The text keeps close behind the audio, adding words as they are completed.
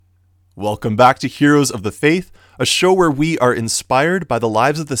Welcome back to Heroes of the Faith, a show where we are inspired by the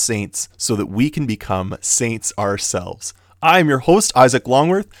lives of the saints so that we can become saints ourselves. I'm your host, Isaac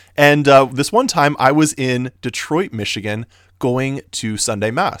Longworth, and this one time I was in Detroit, Michigan, going to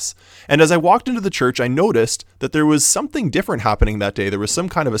Sunday Mass. And as I walked into the church, I noticed that there was something different happening that day. There was some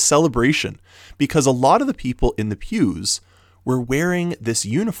kind of a celebration because a lot of the people in the pews were wearing this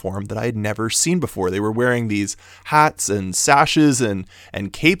uniform that I had never seen before. They were wearing these hats and sashes and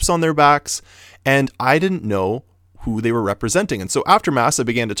capes on their backs, and I didn't know who they were representing. And so after Mass, I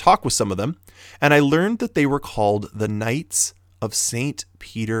began to talk with some of them, and I learned that they were called the Knights of St.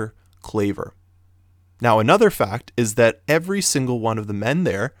 Peter Claver. Now, another fact is that every single one of the men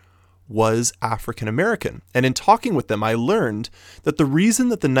there was African American. And in talking with them, I learned that the reason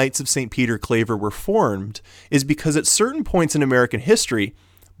that the Knights of St. Peter Claver were formed is because at certain points in American history,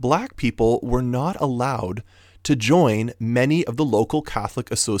 Black people were not allowed to join many of the local Catholic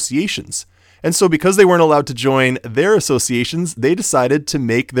associations. And so because they weren't allowed to join their associations, they decided to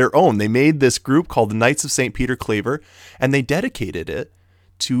make their own. They made this group called the Knights of St. Peter Claver, and they dedicated it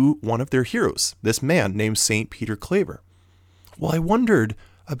to one of their heroes, this man named St. Peter Claver. Well, I wondered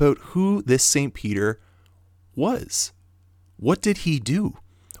about who this St. Peter was. What did he do?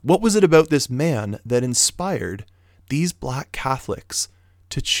 What was it about this man that inspired these Black Catholics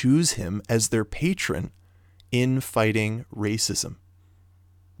to choose him as their patron in fighting racism?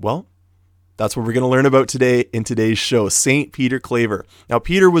 Well, that's what we're going to learn about today in today's show, St. Peter Claver. Now,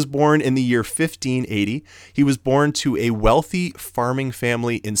 Peter was born in the year 1580. He was born to a wealthy farming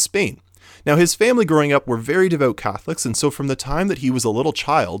family in Spain. Now, his family growing up were very devout Catholics, and so from the time that he was a little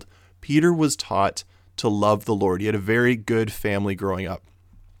child, Peter was taught to love the Lord. He had a very good family growing up.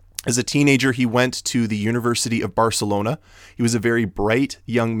 As a teenager, he went to the University of Barcelona. He was a very bright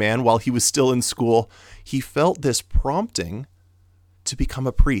young man. While he was still in school, he felt this prompting to become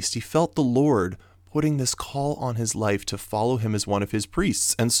a priest. He felt the Lord putting this call on his life to follow him as one of his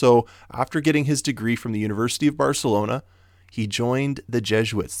priests. And so after getting his degree from the University of Barcelona, he joined the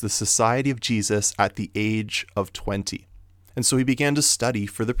Jesuits, the Society of Jesus, at the age of 20. And so he began to study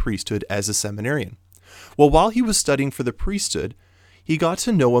for the priesthood as a seminarian. Well, while he was studying for the priesthood, he got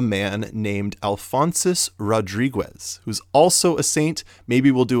to know a man named Alphonsus Rodriguez, who's also a saint. Maybe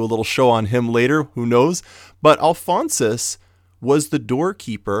we'll do a little show on him later, who knows? But Alphonsus was the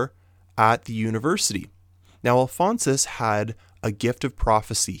doorkeeper at the university. Now, Alphonsus had a gift of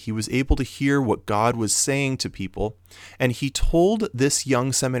prophecy. He was able to hear what God was saying to people, and he told this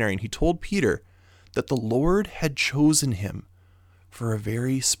young seminarian, he told Peter, that the Lord had chosen him for a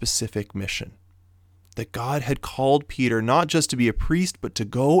very specific mission. That God had called Peter not just to be a priest, but to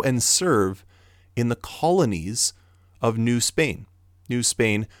go and serve in the colonies of New Spain. New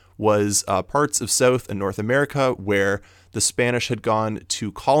Spain was parts of South and North America where the Spanish had gone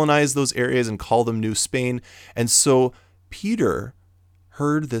to colonize those areas and call them New Spain. And so Peter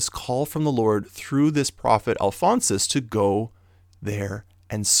heard this call from the Lord through this prophet Alphonsus to go there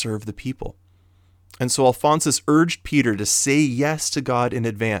and serve the people. And so Alphonsus urged Peter to say yes to God in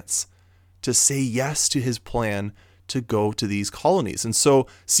advance, to say yes to his plan to go to these colonies. And so,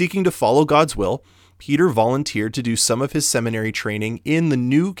 seeking to follow God's will, Peter volunteered to do some of his seminary training in the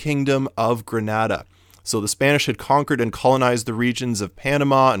New Kingdom of Granada. So the Spanish had conquered and colonized the regions of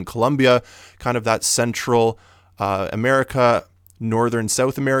Panama and Colombia, kind of that Central America, Northern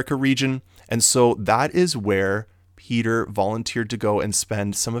South America region. And so that is where Peter volunteered to go and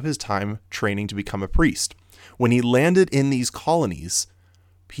spend some of his time training to become a priest. When he landed in these colonies,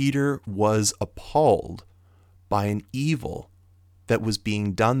 Peter was appalled by an evil that was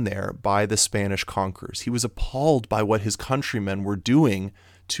being done there by the Spanish conquerors. He was appalled by what his countrymen were doing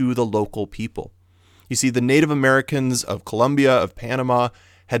to the local people. You see, the Native Americans of Colombia, of Panama,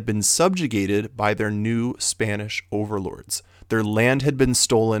 had been subjugated by their new Spanish overlords. Their land had been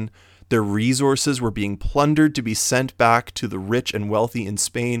stolen. Their resources were being plundered to be sent back to the rich and wealthy in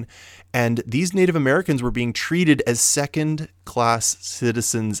Spain. And these Native Americans were being treated as second-class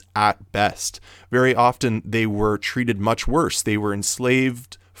citizens at best. Very often, they were treated much worse. They were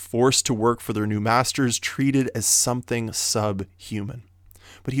enslaved, forced to work for their new masters, treated as something subhuman.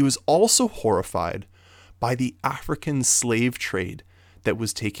 But he was also horrified by the African slave trade that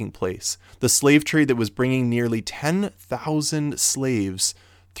was taking place. The slave trade that was bringing nearly 10,000 slaves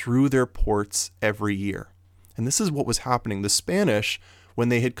through their ports every year. And this is what was happening. The Spanish, when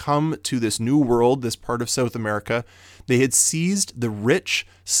they had come to this new world, this part of South America, they had seized the rich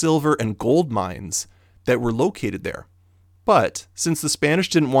silver and gold mines that were located there. But since the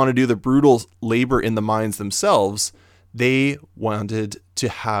Spanish didn't want to do the brutal labor in the mines themselves, they wanted to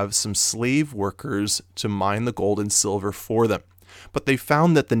have some slave workers to mine the gold and silver for them. but they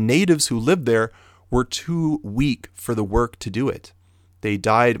found that the natives who lived there were too weak for the work to do it. They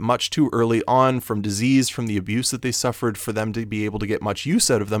died much too early on from disease, from the abuse that they suffered, for them to be able to get much use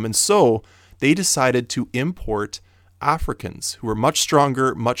out of them. And so they decided to import Africans who were much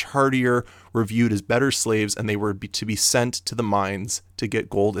stronger, much hardier, were viewed as better slaves, and they were to be sent to the mines to get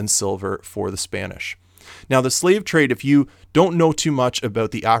gold and silver for the Spanish. Now, the slave trade, if you don't know too much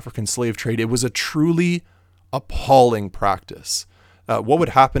about the African slave trade, it was a truly appalling practice. What would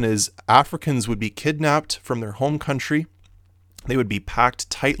happen is Africans would be kidnapped from their home country. They would be packed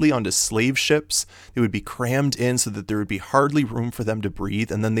tightly onto slave ships. They would be crammed in so that there would be hardly room for them to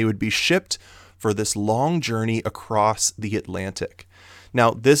breathe. And then they would be shipped for this long journey across the Atlantic.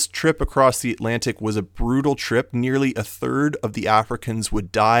 Now, this trip across the Atlantic was a brutal trip. Nearly a third of the Africans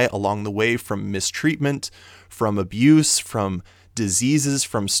would die along the way from mistreatment, from abuse, from diseases,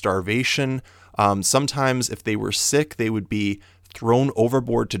 from starvation. Sometimes if they were sick, they would be thrown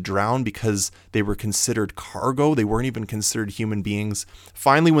overboard to drown because they were considered cargo. They weren't even considered human beings.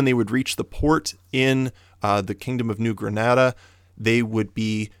 Finally, when they would reach the port in the Kingdom of New Granada, they would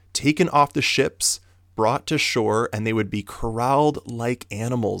be taken off the ships, brought to shore, and they would be corralled like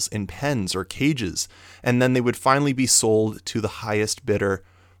animals in pens or cages. And then they would finally be sold to the highest bidder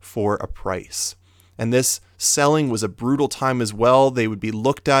for a price. And this selling was a brutal time as well. They would be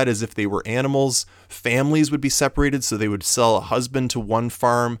looked at as if they were animals. Families would be separated, so they would sell a husband to one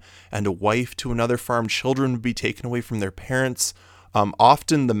farm and a wife to another farm. Children would be taken away from their parents.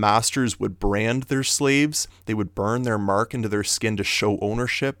 Often the masters would brand their slaves. They would burn their mark into their skin to show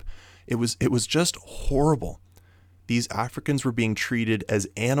ownership. It was just horrible. These Africans were being treated as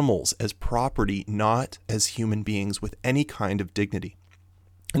animals, as property, not as human beings with any kind of dignity.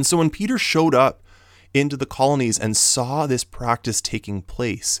 And so when Peter showed up into the colonies and saw this practice taking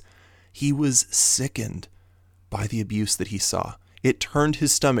place, he was sickened by the abuse that he saw. It turned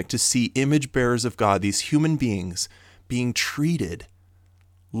his stomach to see image bearers of God, these human beings, being treated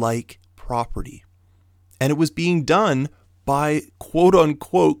like property. And it was being done by quote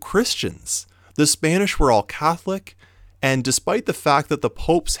unquote Christians. The Spanish were all Catholic, and despite the fact that the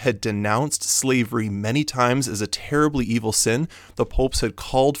popes had denounced slavery many times as a terribly evil sin, the popes had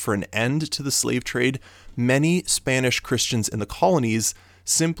called for an end to the slave trade, many Spanish Christians in the colonies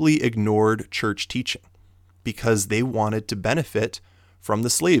simply ignored church teaching because they wanted to benefit from the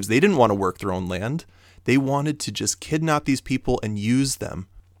slaves. They didn't want to work their own land. They wanted to just kidnap these people and use them.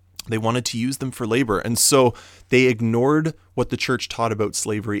 They wanted to use them for labor. And so they ignored what the church taught about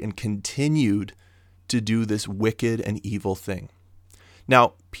slavery and continued to do this wicked and evil thing.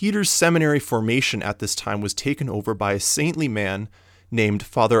 Now, Peter's seminary formation at this time was taken over by a saintly man named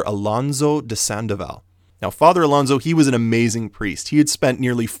Father Alonso de Sandoval. Now, Father Alonso, he was an amazing priest. He had spent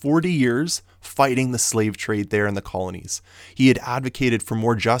nearly 40 years fighting the slave trade there in the colonies. He had advocated for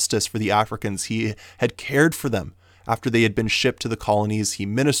more justice for the Africans. He had cared for them after they had been shipped to the colonies. He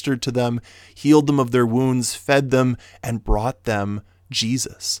ministered to them, healed them of their wounds, fed them, and brought them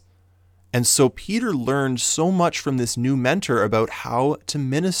Jesus. And so Peter learned so much from this new mentor about how to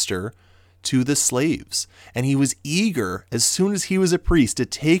minister to the slaves. And he was eager, as soon as he was a priest, to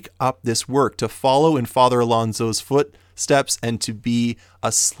take up this work, to follow in Father Alonso's footsteps and to be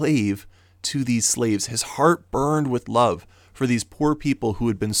a slave to these slaves. His heart burned with love for these poor people who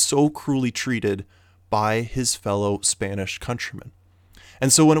had been so cruelly treated by his fellow Spanish countrymen.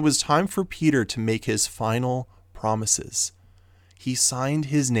 And so when it was time for Peter to make his final promises, he signed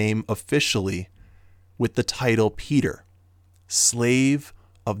his name officially with the title Peter, slave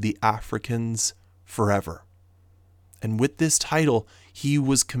of the Africans forever. And with this title, he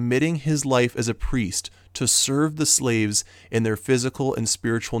was committing his life as a priest to serve the slaves in their physical and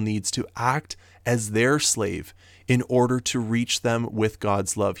spiritual needs, to act as their slave in order to reach them with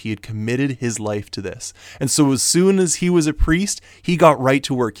God's love. He had committed his life to this. And so as soon as he was a priest, he got right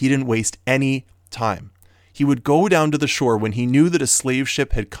to work. He didn't waste any time. He would go down to the shore when he knew that a slave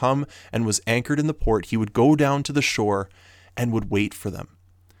ship had come and was anchored in the port. He would go down to the shore and would wait for them.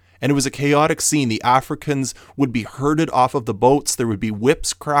 And it was a chaotic scene. The Africans would be herded off of the boats. There would be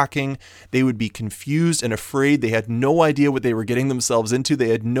whips cracking. They would be confused and afraid. They had no idea what they were getting themselves into. They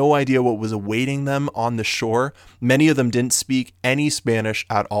had no idea what was awaiting them on the shore. Many of them didn't speak any Spanish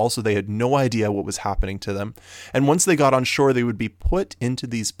at all, so they had no idea what was happening to them. And once they got on shore, they would be put into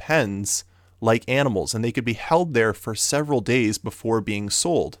these pens like animals, and they could be held there for several days before being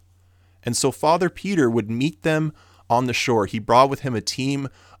sold. And so Father Peter would meet them on the shore. He brought with him a team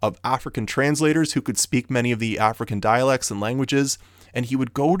of African translators who could speak many of the African dialects and languages, and he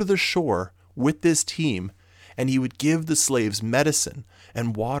would go to the shore with this team, and he would give the slaves medicine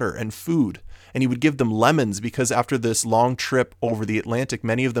and water and food. And he would give them lemons because after this long trip over the Atlantic,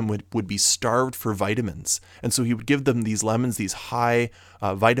 many of them would be starved for vitamins. And so he would give them these lemons, these high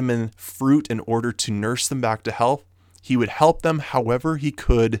vitamin fruit, in order to nurse them back to health. He would help them however he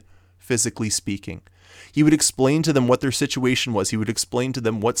could, physically speaking. He would explain to them what their situation was. He would explain to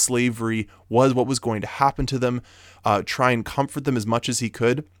them what slavery was, what was going to happen to them, try and comfort them as much as he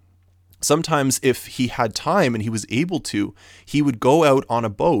could. Sometimes if he had time and he was able to, he would go out on a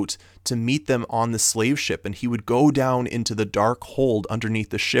boat to meet them on the slave ship, and he would go down into the dark hold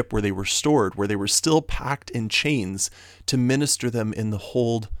underneath the ship where they were stored, where they were still packed in chains, to minister them in the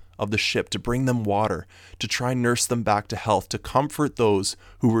hold of the ship, to bring them water, to try and nurse them back to health, to comfort those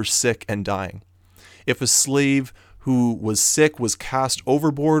who were sick and dying. If a slave who was sick was cast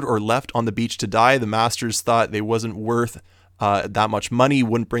overboard or left on the beach to die, the masters thought they wasn't worth that much money,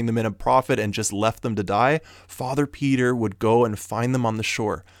 wouldn't bring them in a profit, and just left them to die. Father Peter would go and find them on the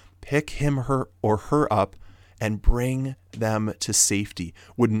shore, pick him or her up, and bring them to safety,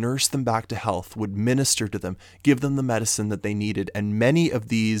 would nurse them back to health, would minister to them, give them the medicine that they needed. And many of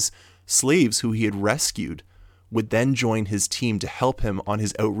these slaves who he had rescued would then join his team to help him on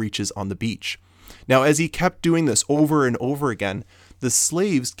his outreaches on the beach. Now, as he kept doing this over and over again, the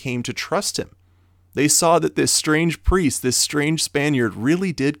slaves came to trust him. They saw that this strange priest, this strange Spaniard,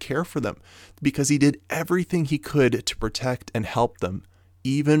 really did care for them because he did everything he could to protect and help them,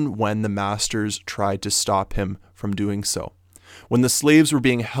 even when the masters tried to stop him from doing so. When the slaves were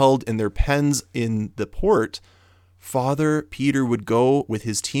being held in their pens in the port, Father Peter would go with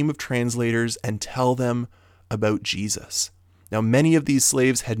his team of translators and tell them about Jesus. Now, many of these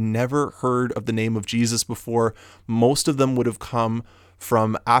slaves had never heard of the name of Jesus before. Most of them would have come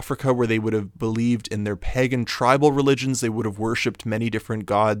from Africa, where they would have believed in their pagan tribal religions. They would have worshipped many different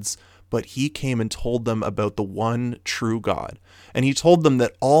gods. But he came and told them about the one true God. And he told them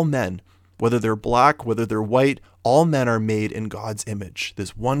that all men, whether they're black, whether they're white, all men are made in God's image,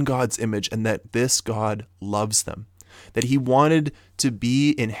 this one God's image, and that this God loves them. That he wanted to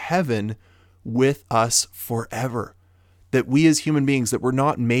be in heaven with us forever. That we as human beings, that we're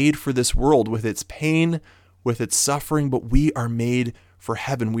not made for this world with its pain, with its suffering, but we are made for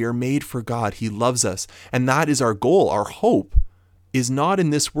heaven. We are made for God. He loves us. And that is our goal. Our hope is not in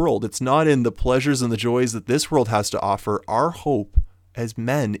this world. It's not in the pleasures and the joys that this world has to offer. Our hope as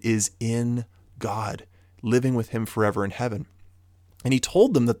men is in God, living with him forever in heaven. And he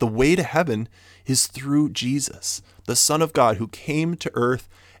told them that the way to heaven is through Jesus, the Son of God, who came to earth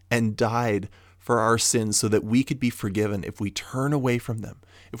and died for our sins so that we could be forgiven if we turn away from them,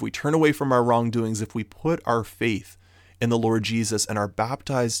 if we turn away from our wrongdoings, if we put our faith in the Lord Jesus and are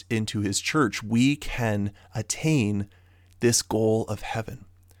baptized into his church, we can attain this goal of heaven.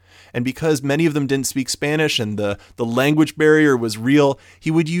 And because many of them didn't speak Spanish and the language barrier was real,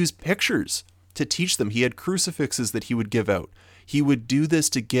 he would use pictures to teach them. He had crucifixes that he would give out. He would do this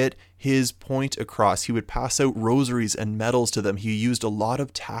to get his point across. He would pass out rosaries and medals to them. He used a lot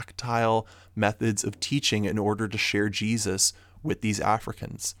of tactile methods of teaching in order to share Jesus with these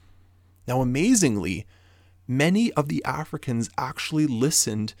Africans. Now, amazingly, many of the Africans actually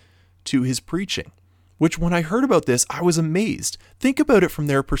listened to his preaching, which when I heard about this, I was amazed. Think about it from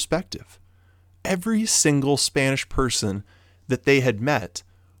their perspective. Every single Spanish person that they had met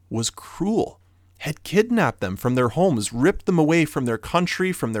was cruel, had kidnapped them from their homes, ripped them away from their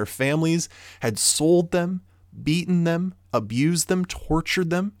country, from their families, had sold them, beaten them, abused them,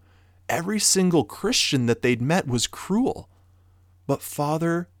 tortured them. Every single Christian that they'd met was cruel. But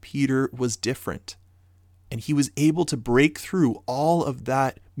Father Peter was different. And he was able to break through all of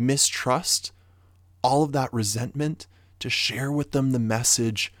that mistrust, all of that resentment, to share with them the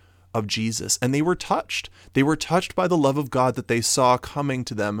message of Jesus. And they were touched. They were touched by the love of God that they saw coming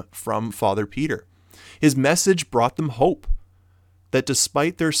to them from Father Peter. His message brought them hope that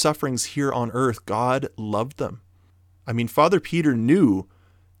despite their sufferings here on earth, God loved them. I mean, Father Peter knew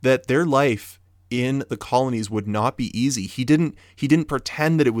that their life in the colonies would not be easy. He didn't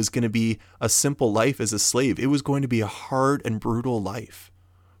pretend that it was going to be a simple life as a slave. It was going to be a hard and brutal life.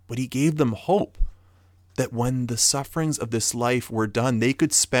 But he gave them hope that when the sufferings of this life were done, they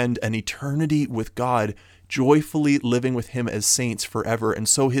could spend an eternity with God, joyfully living with him as saints forever. And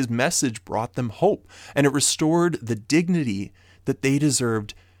so his message brought them hope, and it restored the dignity that they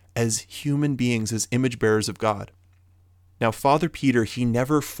deserved as human beings, as image bearers of God. Now, Father Peter, he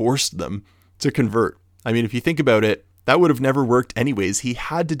never forced them to convert. I mean, if you think about it, that would have never worked anyways. He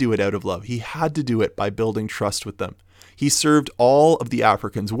had to do it out of love. He had to do it by building trust with them. He served all of the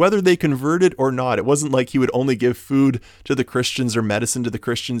Africans, whether they converted or not. It wasn't like he would only give food to the Christians or medicine to the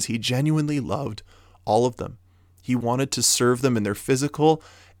Christians. He genuinely loved all of them. He wanted to serve them in their physical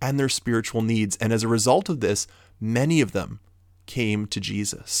and their spiritual needs. And as a result of this, many of them came to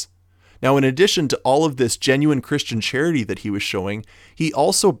Jesus. Now, in addition to all of this genuine Christian charity that he was showing, he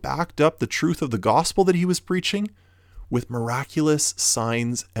also backed up the truth of the gospel that he was preaching with miraculous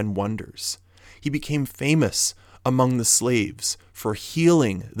signs and wonders. He became famous among the slaves for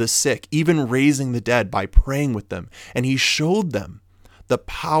healing the sick, even raising the dead by praying with them. And he showed them the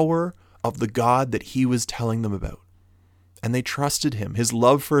power of the God that he was telling them about. And they trusted him. His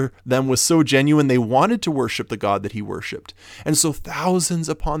love for them was so genuine, they wanted to worship the God that he worshiped. And so thousands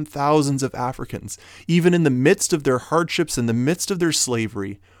upon thousands of Africans, even in the midst of their hardships, in the midst of their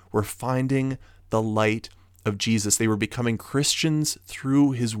slavery, were finding the light of Jesus. They were becoming Christians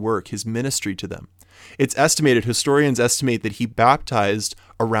through his work, his ministry to them. It's estimated, historians estimate, that he baptized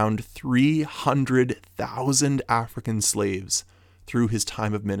around 300,000 African slaves through his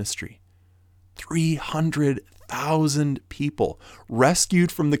time of ministry. 300,000 people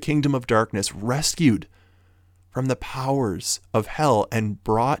rescued from the kingdom of darkness, rescued from the powers of hell, and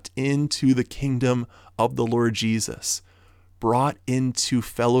brought into the kingdom of the Lord Jesus, brought into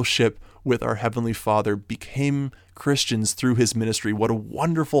fellowship with our Heavenly Father, became Christians through his ministry. What a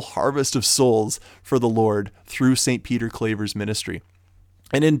wonderful harvest of souls for the Lord through St. Peter Claver's ministry.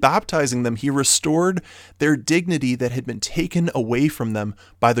 And in baptizing them, he restored their dignity that had been taken away from them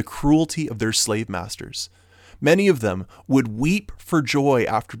by the cruelty of their slave masters. Many of them would weep for joy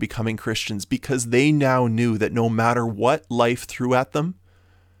after becoming Christians because they now knew that no matter what life threw at them,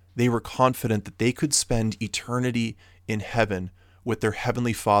 they were confident that they could spend eternity in heaven with their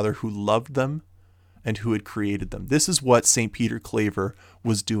Heavenly Father who loved them and who had created them. This is what St. Peter Claver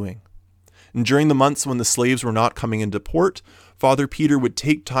was doing. And during the months when the slaves were not coming into port, Father Peter would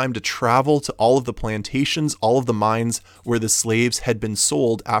take time to travel to all of the plantations, all of the mines where the slaves had been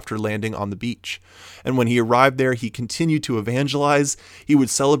sold after landing on the beach. And when he arrived there, he continued to evangelize. He would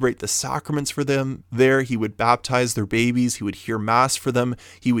celebrate the sacraments for them there. He would baptize their babies. He would hear Mass for them.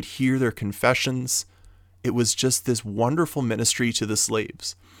 He would hear their confessions. It was just this wonderful ministry to the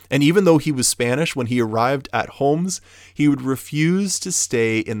slaves. And even though he was Spanish, when he arrived at homes, he would refuse to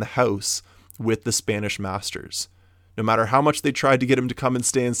stay in the house with the Spanish masters. No matter how much they tried to get him to come and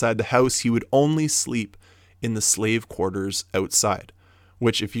stay inside the house, he would only sleep in the slave quarters outside,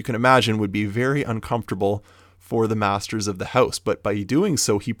 which, if you can imagine, would be very uncomfortable for the masters of the house. But by doing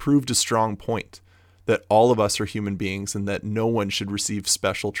so, he proved a strong point that all of us are human beings and that no one should receive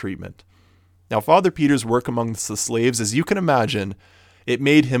special treatment. Now, Father Peter's work amongst the slaves, as you can imagine, it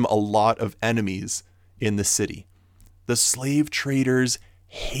made him a lot of enemies in the city. The slave traders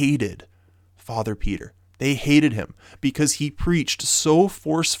hated Father Peter. They hated him because he preached so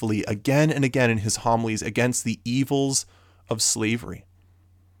forcefully again and again in his homilies against the evils of slavery.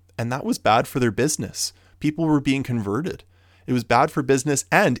 And that was bad for their business. People were being converted. It was bad for business,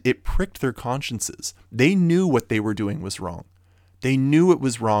 and it pricked their consciences. They knew what they were doing was wrong. They knew it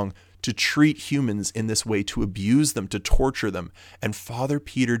was wrong to treat humans in this way, to abuse them, to torture them. And Father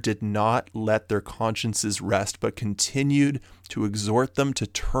Peter did not let their consciences rest, but continued to exhort them to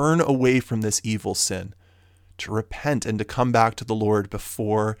turn away from this evil sin, to repent and to come back to the Lord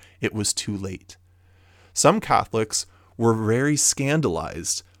before it was too late. Some Catholics were very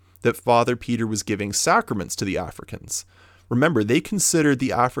scandalized that Father Peter was giving sacraments to the Africans. Remember, they considered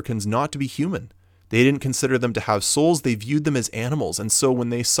the Africans not to be human. They didn't consider them to have souls. They viewed them as animals. And so when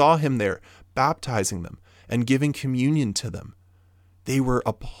they saw him there baptizing them and giving communion to them, they were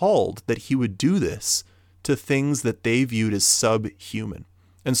appalled that he would do this to things that they viewed as subhuman.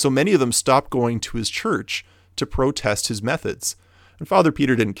 And so many of them stopped going to his church to protest his methods. And Father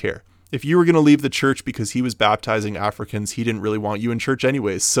Peter didn't care. If you were going to leave the church because he was baptizing Africans, he didn't really want you in church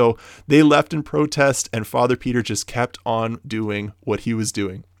anyways. So they left in protest, and Father Peter just kept on doing what he was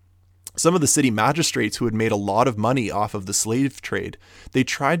doing. Some of the city magistrates who had made a lot of money off of the slave trade, they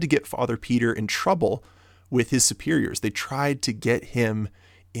tried to get Father Peter in trouble with his superiors. They tried to get him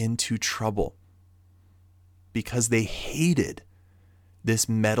into trouble because they hated this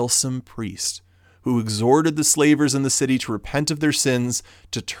meddlesome priest who exhorted the slavers in the city to repent of their sins,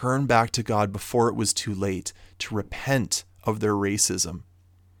 to turn back to God before it was too late, to repent of their racism.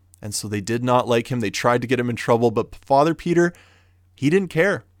 And so they did not like him. They tried to get him in trouble, but Father Peter, he didn't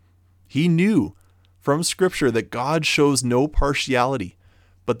care. He knew from Scripture that God shows no partiality,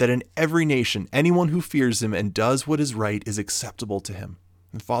 but that in every nation, anyone who fears him and does what is right is acceptable to him.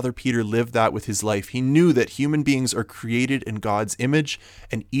 And Father Peter lived that with his life. He knew that human beings are created in God's image,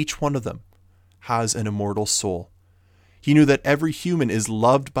 and each one of them has an immortal soul. He knew that every human is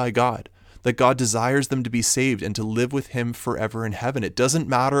loved by God, that God desires them to be saved and to live with him forever in heaven. It doesn't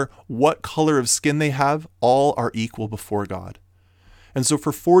matter what color of skin they have, all are equal before God. And so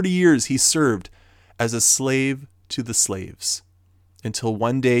for 40 years, he served as a slave to the slaves, until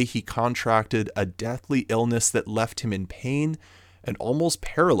one day he contracted a deathly illness that left him in pain and almost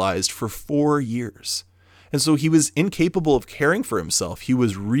paralyzed for 4 years. And so he was incapable of caring for himself. He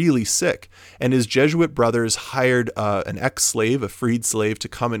was really sick. And his Jesuit brothers hired an ex-slave, a freed slave, to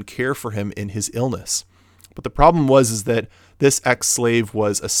come and care for him in his illness. But the problem was that this ex-slave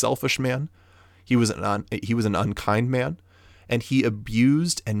was a selfish man. He was an unkind man. And he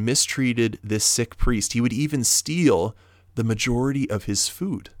abused and mistreated this sick priest. He would even steal the majority of his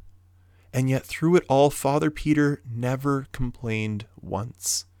food. And yet through it all, Father Peter never complained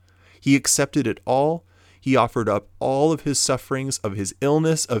once. He accepted it all. He offered up all of his sufferings, of his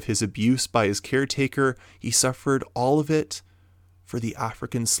illness, of his abuse by his caretaker. He suffered all of it for the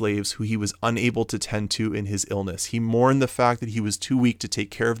African slaves who he was unable to tend to in his illness. He mourned the fact that he was too weak to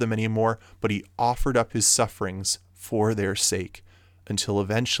take care of them anymore, but he offered up his sufferings for their sake until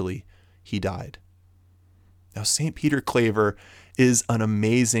eventually he died. Now, St. Peter Claver is an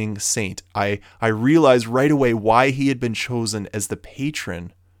amazing saint. I realized right away why he had been chosen as the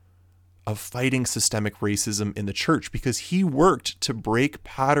patron of fighting systemic racism in the church, because he worked to break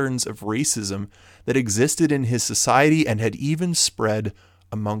patterns of racism that existed in his society and had even spread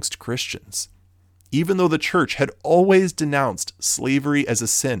amongst Christians. Even though the church had always denounced slavery as a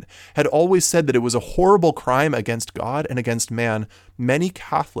sin, had always said that it was a horrible crime against God and against man, many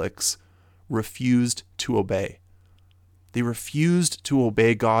Catholics refused to obey. They refused to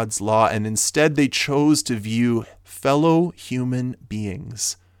obey God's law, and instead they chose to view fellow human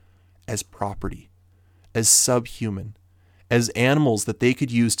beings as property, as subhuman, as animals that they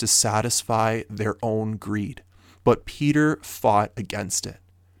could use to satisfy their own greed. But Peter fought against it.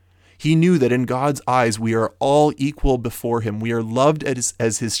 He knew that in God's eyes, we are all equal before him. We are loved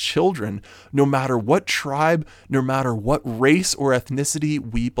as his children, no matter what tribe, no matter what race or ethnicity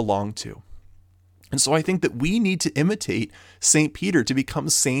we belong to. And so I think that we need to imitate St. Peter to become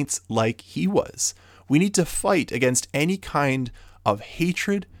saints like he was. We need to fight against any kind of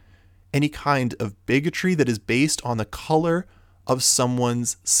hatred, any kind of bigotry that is based on the color of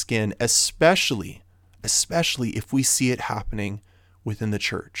someone's skin, especially if we see it happening within the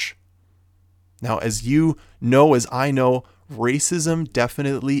church. Now, as you know, as I know, racism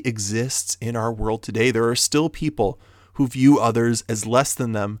definitely exists in our world today. There are still people who view others as less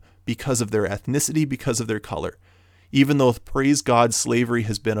than them because of their ethnicity, because of their color. Even though, praise God, slavery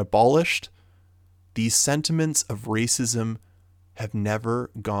has been abolished, these sentiments of racism have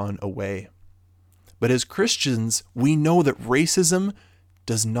never gone away. But as Christians, we know that racism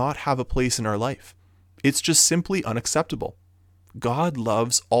does not have a place in our life. It's just simply unacceptable. God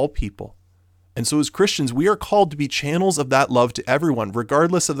loves all people. And so as Christians, we are called to be channels of that love to everyone,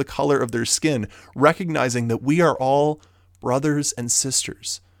 regardless of the color of their skin, recognizing that we are all brothers and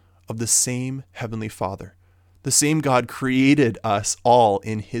sisters of the same Heavenly Father. The same God created us all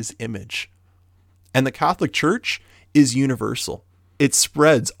in his image. And the Catholic Church is universal. It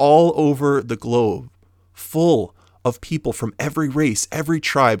spreads all over the globe, full of people from every race, every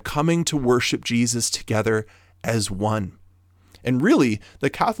tribe coming to worship Jesus together as one. And really, the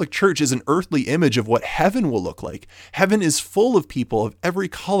Catholic Church is an earthly image of what heaven will look like. Heaven is full of people of every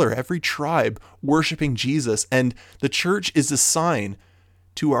color, every tribe worshiping Jesus. And the church is a sign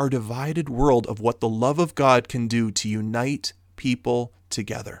to our divided world of what the love of God can do to unite people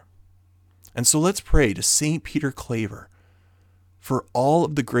together. And so let's pray to St. Peter Claver for all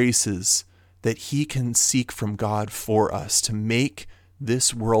of the graces that he can seek from God for us to make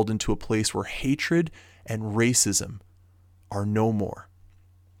this world into a place where hatred and racism are no more.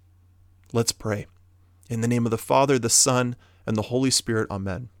 Let's pray. In the name of the Father, the Son, and the Holy Spirit,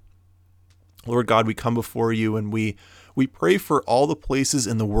 amen. Lord God, we come before you and we pray for all the places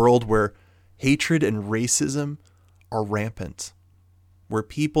in the world where hatred and racism are rampant, where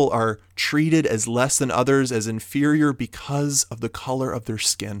people are treated as less than others, as inferior because of the color of their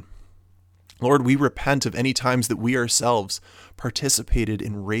skin. Lord, we repent of any times that we ourselves participated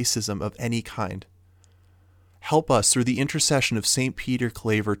in racism of any kind. Help us through the intercession of St. Peter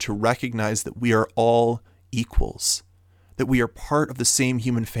Claver to recognize that we are all equals, that we are part of the same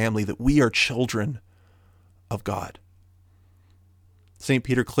human family, that we are children of God. St.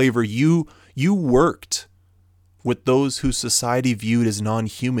 Peter Claver, you worked with those whose society viewed as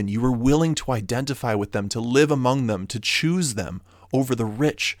non-human. You were willing to identify with them, to live among them, to choose them over the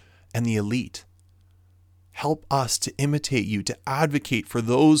rich and the elite. Help us to imitate you, to advocate for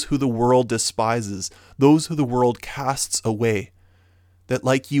those who the world despises, those who the world casts away, that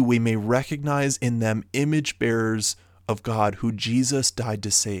like you, we may recognize in them image bearers of God who Jesus died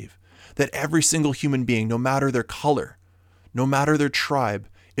to save, that every single human being, no matter their color, no matter their tribe,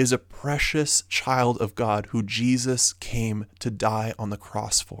 is a precious child of God who Jesus came to die on the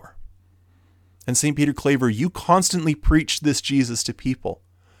cross for. And St. Peter Claver, you constantly preached this Jesus to people.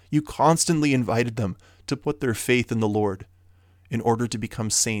 You constantly invited them to put their faith in the Lord in order to become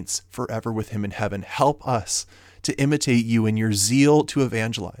saints forever with him in heaven. Help us to imitate you in your zeal to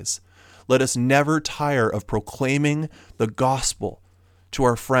evangelize. Let us never tire of proclaiming the gospel to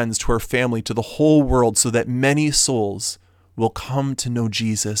our friends, to our family, to the whole world, so that many souls will come to know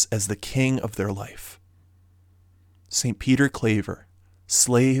Jesus as the King of their life. St. Peter Claver,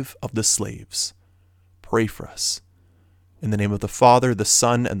 slave of the slaves, pray for us. In the name of the Father, the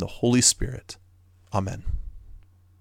Son, and the Holy Spirit. Amen.